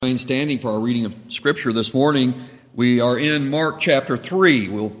Standing for our reading of Scripture this morning, we are in Mark chapter 3.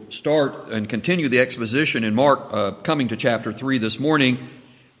 We'll start and continue the exposition in Mark, coming to chapter 3 this morning.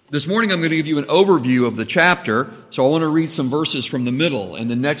 This morning I'm going to give you an overview of the chapter, so I want to read some verses from the middle,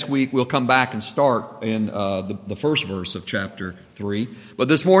 and then next week we'll come back and start in the first verse of chapter 3. But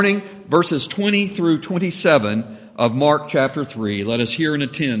this morning, verses 20 through 27 of Mark chapter 3, let us hear and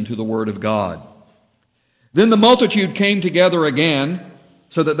attend to the Word of God. Then the multitude came together again,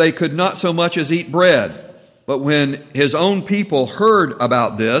 so that they could not so much as eat bread. But when his own people heard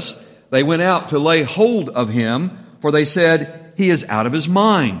about this, they went out to lay hold of him, for they said, "He is out of his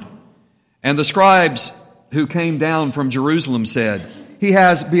mind." And the scribes who came down from Jerusalem said, "He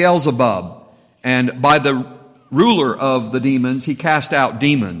has Beelzebub, and by the ruler of the demons he cast out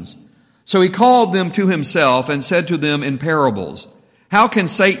demons." So he called them to himself and said to them in parables, "How can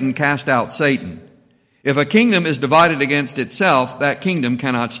Satan cast out Satan? If a kingdom is divided against itself, that kingdom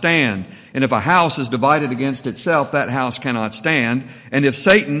cannot stand. And if a house is divided against itself, that house cannot stand. And if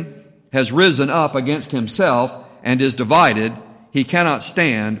Satan has risen up against himself and is divided, he cannot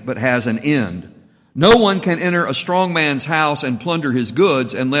stand, but has an end. No one can enter a strong man's house and plunder his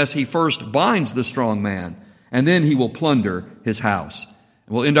goods unless he first binds the strong man, and then he will plunder his house."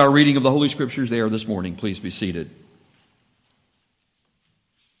 And we'll end our reading of the Holy Scriptures there this morning. Please be seated.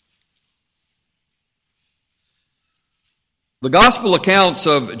 The gospel accounts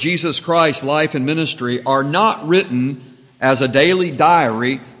of Jesus Christ's life and ministry are not written as a daily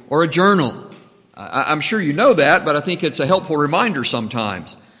diary or a journal. I'm sure you know that, but I think it's a helpful reminder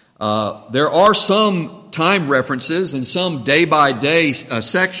sometimes. There are some time references and some day-by-day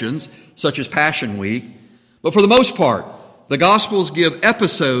sections, such as Passion Week. But for the most part, the Gospels give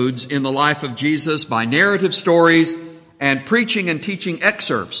episodes in the life of Jesus by narrative stories and preaching and teaching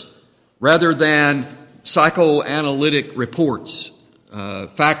excerpts, rather than psychoanalytic reports,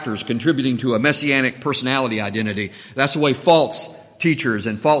 factors contributing to a messianic personality identity. That's the way false teachers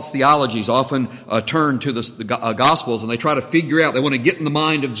and false theologies often turn to the Gospels, and they try to figure out, they want to get in the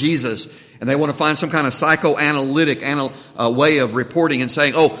mind of Jesus, and they want to find some kind of psychoanalytic way of reporting and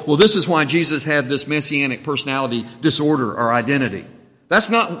saying, oh, well, this is why Jesus had this messianic personality disorder or identity. That's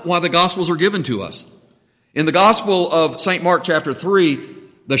not why the Gospels are given to us. In the Gospel of St. Mark chapter 3,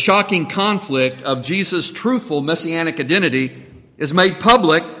 the shocking conflict of Jesus' truthful messianic identity is made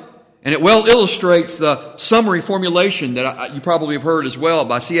public, and it well illustrates the summary formulation that you probably have heard as well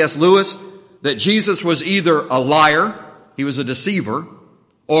by C.S. Lewis, that Jesus was either a liar, he was a deceiver,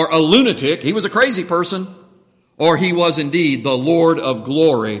 or a lunatic, he was a crazy person, or he was indeed the Lord of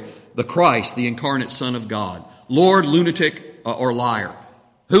glory, the Christ, the incarnate Son of God. Lord, lunatic, or liar.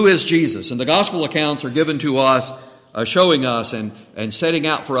 Who is Jesus? And the gospel accounts are given to us showing us and setting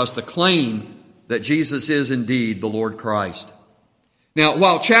out for us the claim that Jesus is indeed the Lord Christ. Now,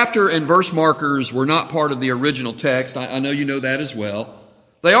 while chapter and verse markers were not part of the original text, I know you know that as well,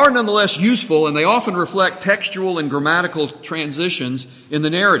 they are nonetheless useful, and they often reflect textual and grammatical transitions in the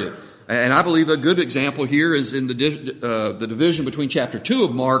narrative. And I believe a good example here is in the division between chapter 2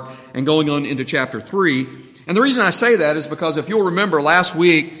 of Mark and going on into chapter 3. And the reason I say that is because if you'll remember last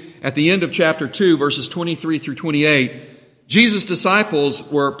week, at the end of chapter 2, verses 23 through 28, Jesus' disciples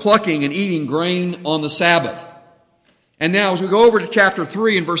were plucking and eating grain on the Sabbath. And now as we go over to chapter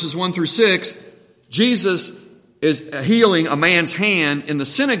 3 and verses 1 through 6, Jesus is healing a man's hand in the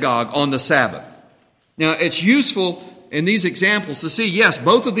synagogue on the Sabbath. Now it's useful in these examples to see, yes,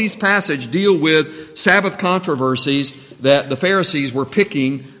 both of these passages deal with Sabbath controversies that the Pharisees were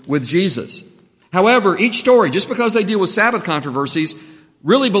picking with Jesus. However, each story, just because they deal with Sabbath controversies,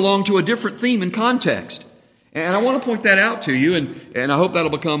 really belong to a different theme and context. And I want to point that out to you, and I hope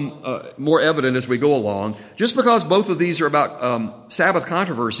that'll become more evident as we go along. Just because both of these are about Sabbath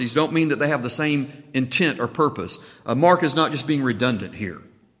controversies don't mean that they have the same intent or purpose. Mark is not just being redundant here.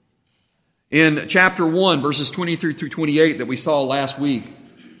 In chapter 1, verses 23 through 28 that we saw last week,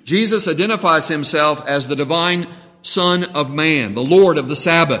 Jesus identifies himself as the divine Son of Man, the Lord of the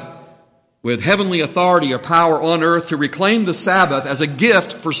Sabbath, with heavenly authority or power on earth to reclaim the Sabbath as a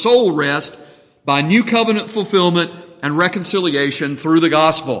gift for soul rest by new covenant fulfillment and reconciliation through the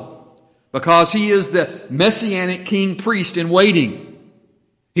gospel. Because he is the messianic king priest in waiting.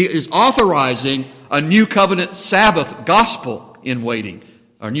 He is authorizing a new covenant Sabbath gospel in waiting.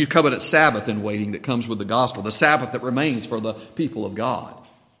 Or new covenant Sabbath in waiting that comes with the gospel. The Sabbath that remains for the people of God.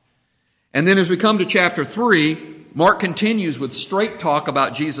 And then as we come to chapter 3, Mark continues with straight talk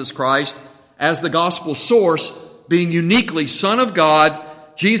about Jesus Christ as the gospel source, being uniquely Son of God.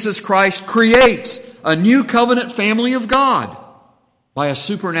 Jesus Christ creates a new covenant family of God by a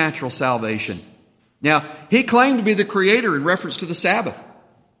supernatural salvation. Now, he claimed to be the creator in reference to the Sabbath.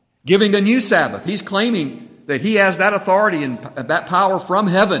 giving a new Sabbath. He's claiming that he has that authority and that power from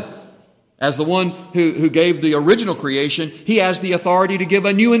heaven. As the one who gave the original creation, he has the authority to give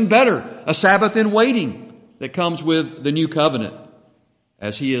a new and better, a Sabbath in waiting that comes with the new covenant,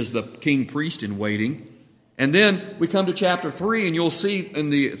 as he is the king priest in waiting. And then we come to chapter 3, and you'll see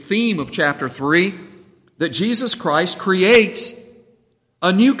in the theme of chapter 3 that Jesus Christ creates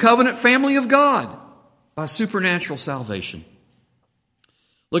a new covenant family of God by supernatural salvation.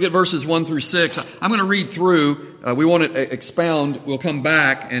 Look at verses 1 through 6. I'm going to read through. We want to expound. We'll come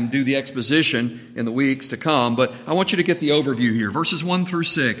back and do the exposition in the weeks to come. But I want you to get the overview here. Verses 1 through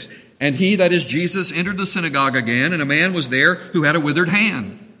 6. And he, that is Jesus, entered the synagogue again, and a man was there who had a withered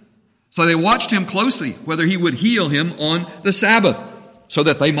hand. So they watched him closely, whether he would heal him on the Sabbath, so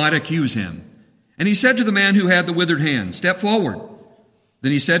that they might accuse him. And he said to the man who had the withered hand, "Step forward."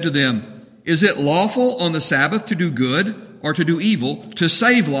 Then he said to them, "Is it lawful on the Sabbath to do good or to do evil, to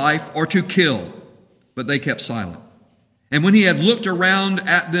save life or to kill?" But they kept silent. And when he had looked around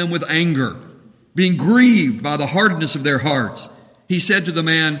at them with anger, being grieved by the hardness of their hearts, he said to the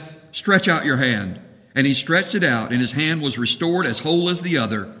man, "Stretch out your hand." And he stretched it out, and his hand was restored as whole as the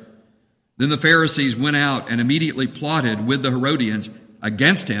other. Then the Pharisees went out and immediately plotted with the Herodians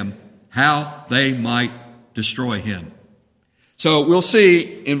against him, how they might destroy him. So we'll see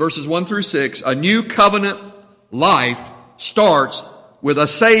in verses 1 through 6, a new covenant life starts with a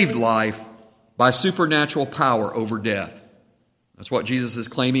saved life by supernatural power over death. That's what Jesus is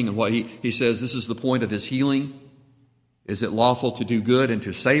claiming, and what he says this is the point of his healing. Is it lawful to do good and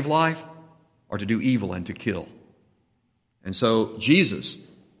to save life, or to do evil and to kill? And so Jesus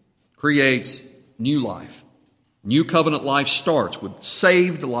creates new life. New covenant life starts with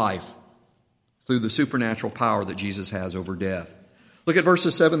saved life through the supernatural power that Jesus has over death. Look at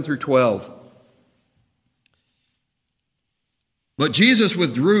verses 7 through 12. But Jesus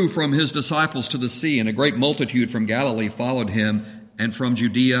withdrew from his disciples to the sea, and a great multitude from Galilee followed him, and from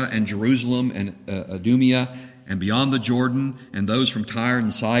Judea and Jerusalem and Idumea and beyond the Jordan, and those from Tyre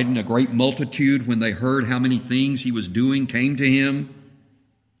and Sidon. A great multitude, when they heard how many things he was doing, came to him.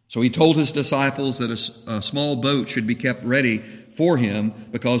 So he told his disciples that a small boat should be kept ready for him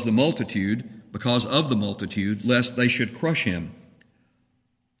because of the multitude, lest they should crush him.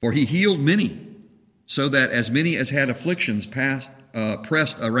 For he healed many, so that as many as had afflictions pressed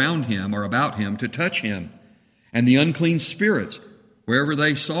around him or about him to touch him. And the unclean spirits, wherever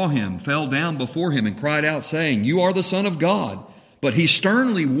they saw him, fell down before him and cried out, saying, "You are the Son of God." But he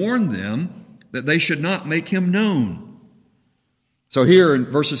sternly warned them that they should not make him known. So here in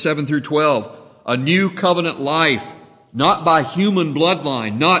verses 7 through 12, a new covenant life, not by human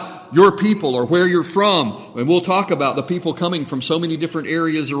bloodline, not your people or where you're from. And we'll talk about the people coming from so many different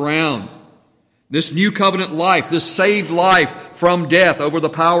areas around. This new covenant life, this saved life from death, over the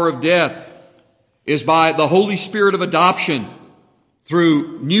power of death, is by the Holy Spirit of adoption,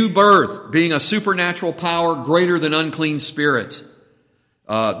 through new birth, being a supernatural power greater than unclean spirits.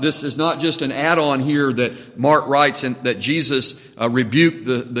 This is not just an add-on here that Mark writes and that Jesus rebuked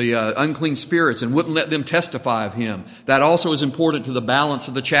the unclean spirits and wouldn't let them testify of him. That also is important to the balance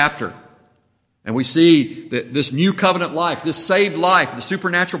of the chapter. And we see that this new covenant life, this saved life, the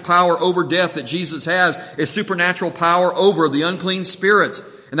supernatural power over death that Jesus has is supernatural power over the unclean spirits.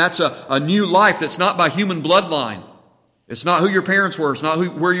 And that's a new life that's not by human bloodline. It's not who your parents were. It's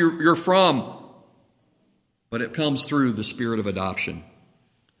not where you're from. But it comes through the spirit of adoption.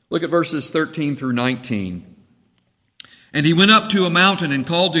 Look at verses 13 through 19. And he went up to a mountain and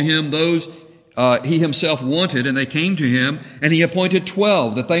called to him those he himself wanted, and they came to him, and he appointed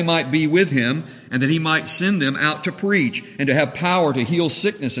 12 that they might be with him, and that he might send them out to preach, and to have power to heal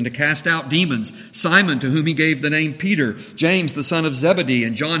sickness and to cast out demons. Simon, to whom he gave the name Peter, James the son of Zebedee,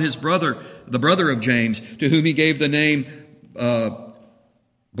 and John his brother, the brother of James, to whom he gave the name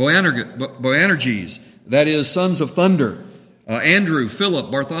Boanerges, that is, sons of thunder. Andrew,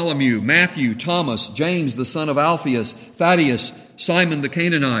 Philip, Bartholomew, Matthew, Thomas, James the son of Alphaeus, Thaddeus, Simon the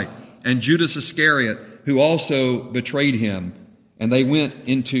Canaanite, and Judas Iscariot, who also betrayed him. And they went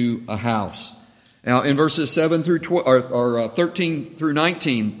into a house. Now, in verses 7 through 13 through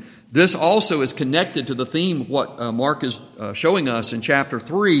 19, this also is connected to the theme of what Mark is showing us in chapter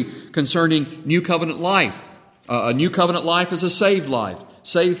 3 concerning new covenant life. A new covenant life is a saved life.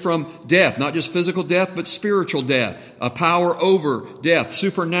 Saved from death, not just physical death, but spiritual death, a power over death,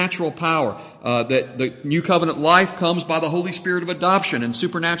 supernatural power. That the new covenant life comes by the Holy Spirit of adoption and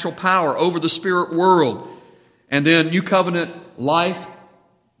supernatural power over the spirit world. And then new covenant life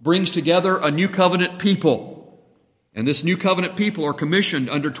brings together a new covenant people. And this new covenant people are commissioned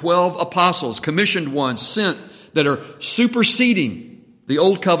under 12 apostles, commissioned ones sent that are superseding the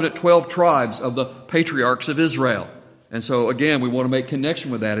Old Covenant 12 tribes of the patriarchs of Israel. And so again, we want to make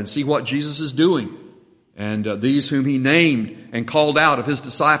connection with that and see what Jesus is doing. And these whom he named and called out of his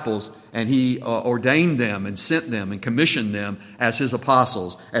disciples, and he ordained them and sent them and commissioned them as his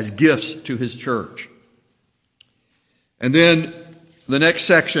apostles, as gifts to his church. And then the next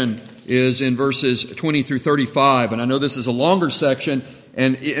section is in verses 20 through 35. And I know this is a longer section,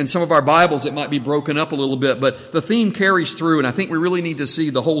 and in some of our Bibles it might be broken up a little bit, but the theme carries through, and I think we really need to see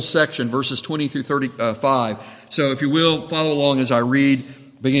the whole section, verses 20 through 35. So if you will, follow along as I read,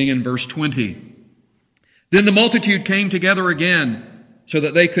 beginning in verse 20. Then the multitude came together again, so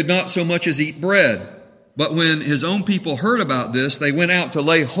that they could not so much as eat bread. But when his own people heard about this, they went out to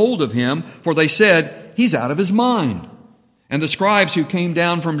lay hold of him, for they said, "He's out of his mind." And the scribes who came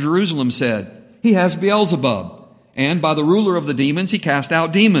down from Jerusalem said, "He has Beelzebub, and by the ruler of the demons he cast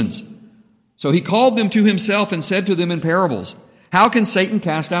out demons." So he called them to himself and said to them in parables, "How can Satan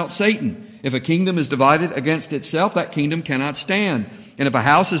cast out Satan? If a kingdom is divided against itself, that kingdom cannot stand. And if a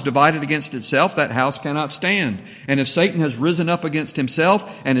house is divided against itself, that house cannot stand. And if Satan has risen up against himself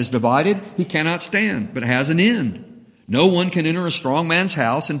and is divided, he cannot stand, but has an end. No one can enter a strong man's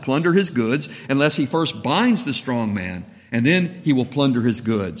house and plunder his goods unless he first binds the strong man, and then he will plunder his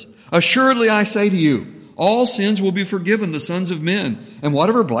goods. Assuredly, I say to you, all sins will be forgiven the sons of men, and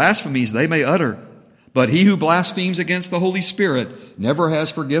whatever blasphemies they may utter. But he who blasphemes against the Holy Spirit never has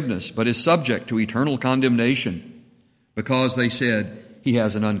forgiveness, but is subject to eternal condemnation, because they said, he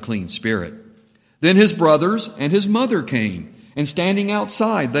has an unclean spirit. Then his brothers and his mother came, and standing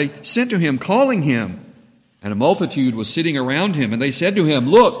outside, they sent to him, calling him. And a multitude was sitting around him, and they said to him,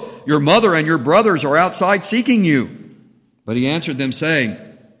 "Look, your mother and your brothers are outside seeking you." But he answered them, saying,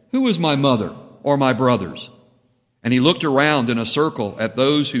 "Who is my mother or my brothers?" And he looked around in a circle at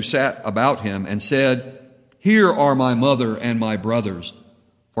those who sat about him and said, "Here are my mother and my brothers.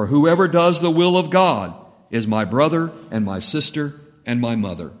 For whoever does the will of God is my brother and my sister and my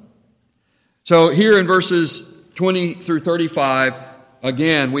mother." So here in verses 20 through 35,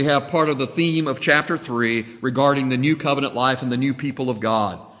 again, we have part of the theme of chapter 3 regarding the new covenant life and the new people of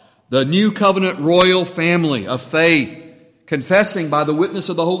God. The new covenant royal family of faith, confessing by the witness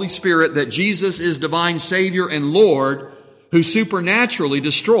of the Holy Spirit that Jesus is divine Savior and Lord who supernaturally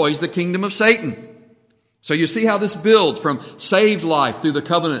destroys the kingdom of Satan. So you see how this builds from saved life through the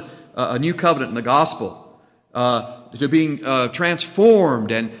covenant, a new covenant in the gospel, to being transformed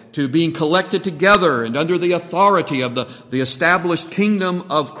and to being collected together and under the authority of the established kingdom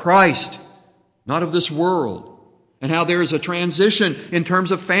of Christ, not of this world. And how there is a transition in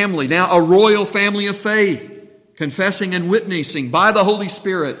terms of family. Now a royal family of faith, confessing and witnessing by the Holy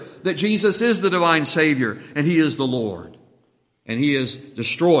Spirit that Jesus is the divine Savior and He is the Lord. And He has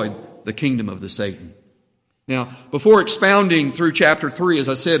destroyed the kingdom of the Satan. Now, before expounding through chapter 3, as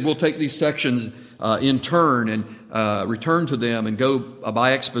I said, we'll take these sections in turn and return to them and go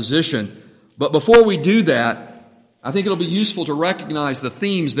by exposition. But before we do that, I think it'll be useful to recognize the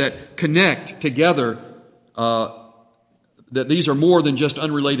themes that connect together, that these are more than just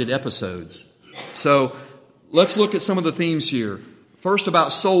unrelated episodes. So let's look at some of the themes here. First,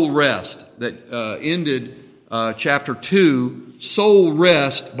 about soul rest that ended chapter 2. Soul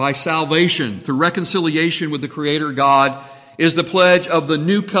rest by salvation through reconciliation with the Creator God is the pledge of the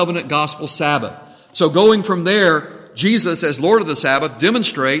New Covenant Gospel Sabbath. So going from there, Jesus, as Lord of the Sabbath,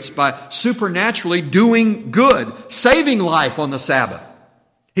 demonstrates by supernaturally doing good, saving life on the Sabbath.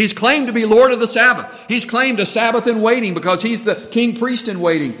 He's claimed to be Lord of the Sabbath. He's claimed a Sabbath in waiting because He's the king priest in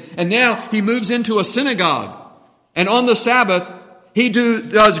waiting. And now He moves into a synagogue. And on the Sabbath, He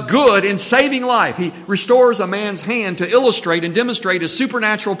does good in saving life. He restores a man's hand to illustrate and demonstrate His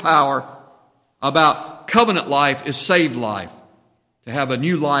supernatural power about covenant life is saved life. To have a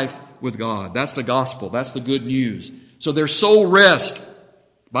new life with God. That's the gospel. That's the good news. So there's soul rest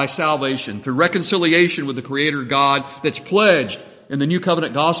by salvation through reconciliation with the Creator God that's pledged in the New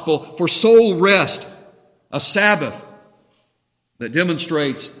Covenant Gospel for soul rest, a Sabbath that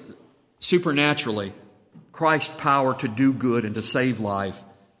demonstrates supernaturally Christ's power to do good and to save life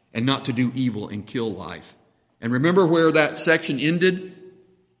and not to do evil and kill life. And remember where that section ended?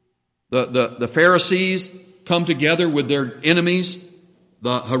 The Pharisees come together with their enemies,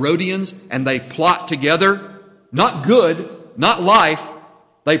 the Herodians, and they plot together, not good, not life,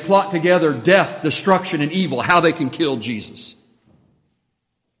 they plot together death, destruction, and evil, how they can kill Jesus.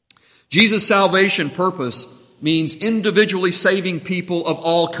 Jesus' salvation purpose means individually saving people of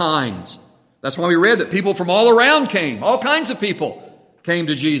all kinds. That's why we read that people from all around came. All kinds of people came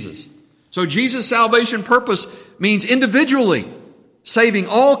to Jesus. So Jesus' salvation purpose means individually saving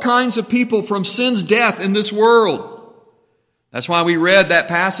all kinds of people from sin's death in this world. That's why we read that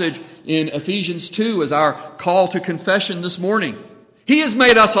passage in Ephesians 2 as our call to confession this morning. He has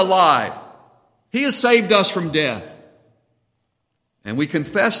made us alive. He has saved us from death. And we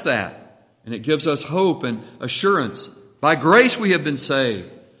confess that, and it gives us hope and assurance. By grace we have been saved.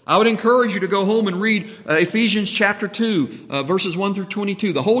 I would encourage you to go home and read Ephesians chapter 2, verses 1 through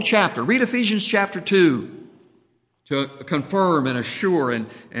 22, the whole chapter. Read Ephesians chapter 2 to confirm and assure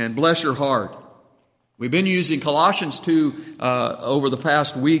and bless your heart. We've been using Colossians 2 over the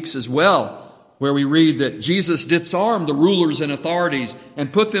past weeks as well, where we read that Jesus disarmed the rulers and authorities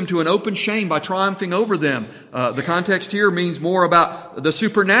and put them to an open shame by triumphing over them. The context here means more about the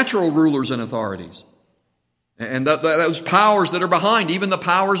supernatural rulers and authorities. And those powers that are behind, even the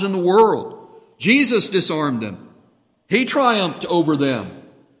powers in the world. Jesus disarmed them. He triumphed over them.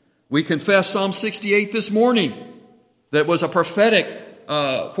 We confess Psalm 68 this morning. That was a prophetic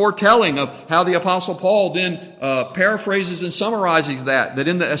foretelling of how the Apostle Paul then paraphrases and summarizes that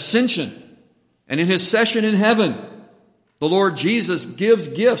in the ascension and in His session in heaven, the Lord Jesus gives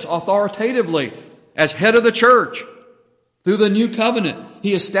gifts authoritatively as head of the church. Through the new covenant,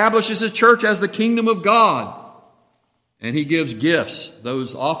 He establishes His church as the kingdom of God. And He gives gifts,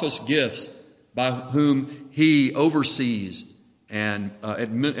 those office gifts, by whom He oversees and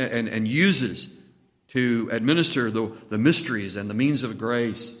uses to administer the mysteries and the means of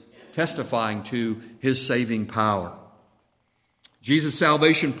grace, testifying to His saving power. Jesus'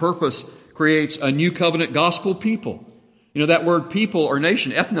 salvation purpose creates a new covenant gospel people. You know, that word people or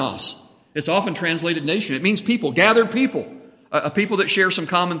nation, ethnos, it's often translated nation. It means people, gathered people, a people that share some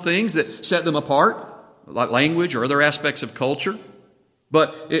common things that set them apart, like language or other aspects of culture.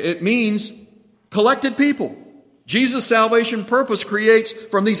 But it means collected people. Jesus' salvation purpose creates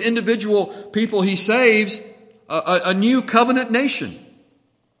from these individual people He saves a new covenant nation.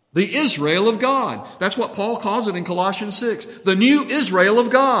 The Israel of God. That's what Paul calls it in Colossians 6. The new Israel of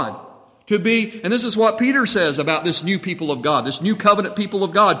God. To be, and this is what Peter says about this new people of God, this new covenant people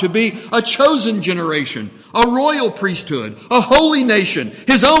of God, to be a chosen generation, a royal priesthood, a holy nation,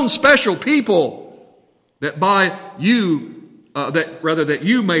 His own special people, that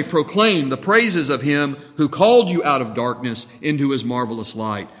you may proclaim the praises of Him who called you out of darkness into His marvelous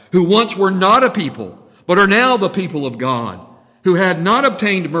light, who once were not a people, but are now the people of God, who had not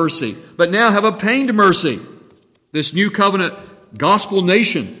obtained mercy, but now have obtained mercy. This new covenant gospel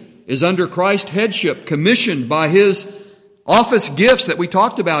nation is under Christ's headship, commissioned by His office gifts that we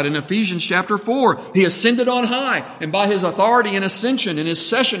talked about in Ephesians chapter 4. He ascended on high, and by His authority and ascension and His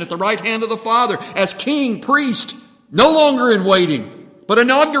session at the right hand of the Father as king, priest, no longer in waiting, but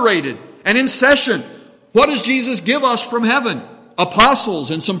inaugurated and in session. What does Jesus give us from heaven?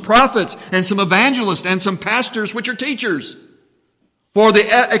 Apostles and some prophets and some evangelists and some pastors, which are teachers, for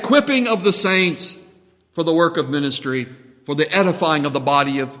the equipping of the saints, for the work of ministry, for the edifying of the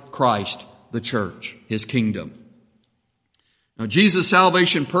body of Christ, the church, His kingdom. Now, Jesus'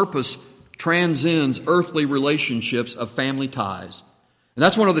 salvation purpose transcends earthly relationships of family ties. And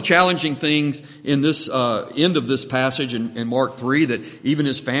that's one of the challenging things in this end of this passage in Mark 3, that even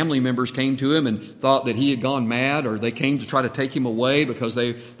His family members came to Him and thought that He had gone mad, or they came to try to take Him away because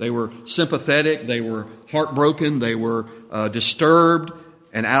they were sympathetic, they were heartbroken, they were disturbed,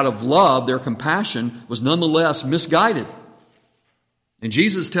 and out of love, their compassion was nonetheless misguided. And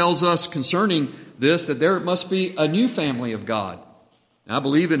Jesus tells us concerning this that there must be a new family of God. And I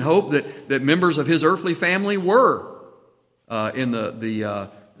believe and hope that members of His earthly family were in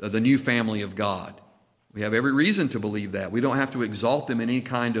the new family of God. We have every reason to believe that. We don't have to exalt them in any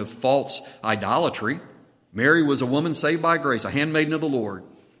kind of false idolatry. Mary was a woman saved by grace, a handmaiden of the Lord.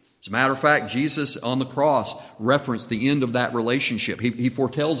 As a matter of fact, Jesus on the cross referenced the end of that relationship. He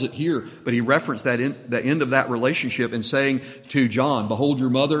foretells it here, but He referenced the end of that relationship in saying to John, "Behold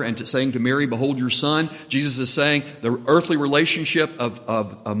your mother," and saying to Mary, "Behold your son." Jesus is saying the earthly relationship of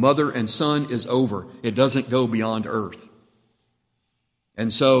a mother and son is over. It doesn't go beyond earth.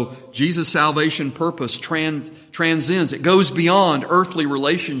 And so Jesus' salvation purpose transcends. It goes beyond earthly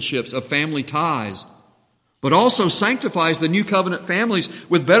relationships of family ties, but also sanctifies the new covenant families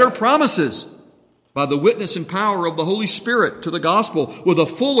with better promises by the witness and power of the Holy Spirit to the gospel, with a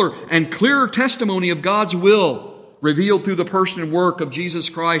fuller and clearer testimony of God's will revealed through the person and work of Jesus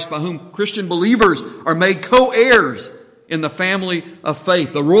Christ, by whom Christian believers are made co-heirs in the family of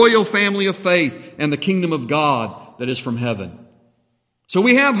faith, the royal family of faith, and the kingdom of God that is from heaven. So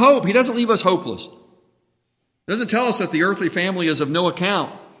we have hope. He doesn't leave us hopeless. He doesn't tell us that the earthly family is of no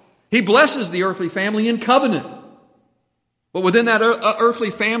account. He blesses the earthly family in covenant. But within that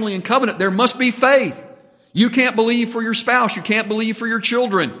earthly family and covenant, there must be faith. You can't believe for your spouse. You can't believe for your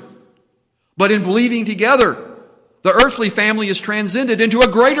children. But in believing together, The earthly family is transcended into a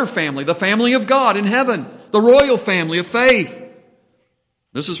greater family, the family of God in heaven, the royal family of faith.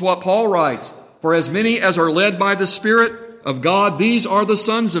 This is what Paul writes, "For as many as are led by the Spirit of God, these are the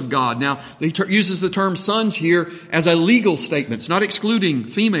sons of God." Now, he uses the term sons here as a legal statement. It's not excluding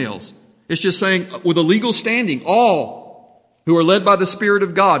females. It's just saying with a legal standing, all who are led by the Spirit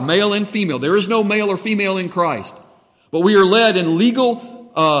of God, male and female. There is no male or female in Christ. But we are led in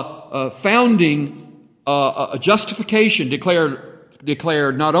legal founding justification,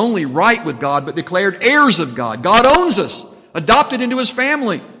 declared not only right with God, but declared heirs of God. God owns us, adopted into His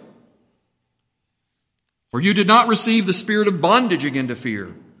family. "For you did not receive the spirit of bondage again to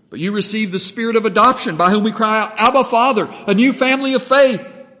fear, but you received the spirit of adoption, by whom we cry out, Abba, Father," a new family of faith.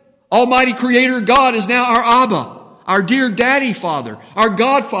 Almighty Creator God is now our Abba, our dear Daddy Father, our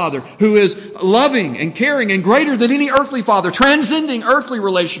Godfather, who is loving and caring and greater than any earthly father, transcending earthly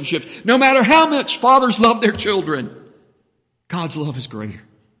relationships. No matter how much fathers love their children, God's love is greater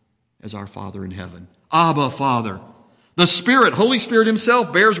as our Father in heaven. Abba, Father. The Spirit, Holy Spirit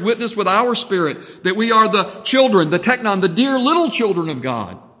Himself, bears witness with our spirit that we are the children, the teknon, the dear little children of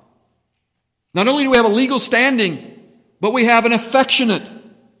God. Not only do we have a legal standing, but we have an affectionate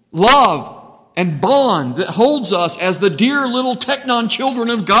love and bond that holds us as the dear little teknon children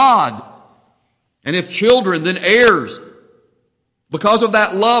of God. And if children, then heirs. Because of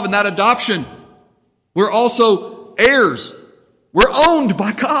that love and that adoption, we're also heirs. We're owned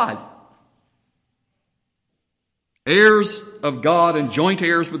by God. Heirs of God and joint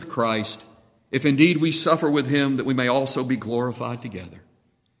heirs with Christ, if indeed we suffer with Him, that we may also be glorified together.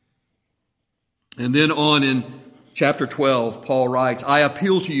 And then on in chapter 12, Paul writes, "I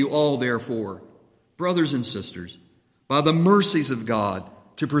appeal to you all, therefore, brothers and sisters, by the mercies of God,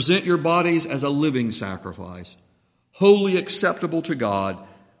 to present your bodies as a living sacrifice, wholly acceptable to God,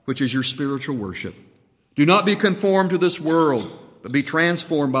 which is your spiritual worship. Do not be conformed to this world, but be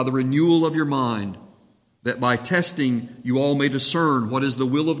transformed by the renewal of your mind, that by testing you all may discern what is the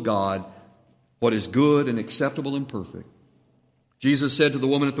will of God, what is good and acceptable and perfect." Jesus said to the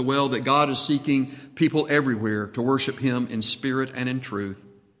woman at the well that God is seeking people everywhere to worship Him in spirit and in truth.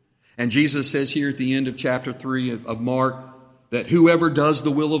 And Jesus says here at the end of chapter 3 of Mark that whoever does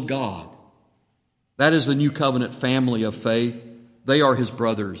the will of God, that is the new covenant family of faith. They are His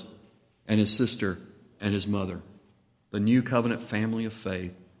brothers and His sister and His mother. The new covenant family of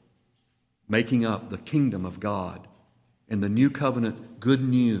faith, making up the kingdom of God and the new covenant good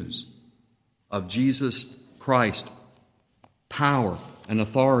news of Jesus Christ, power and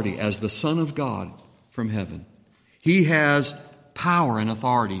authority as the Son of God from heaven. He has power and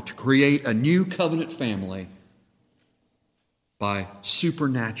authority to create a new covenant family by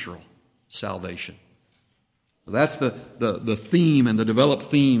supernatural salvation. So that's the theme and the developed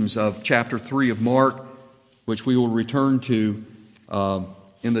themes of chapter 3 of Mark, which we will return to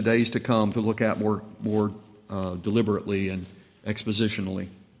in the days to come to look at more deliberately and expositionally.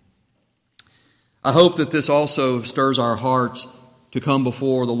 I hope that this also stirs our hearts to come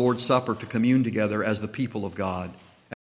before the Lord's Supper to commune together as the people of God.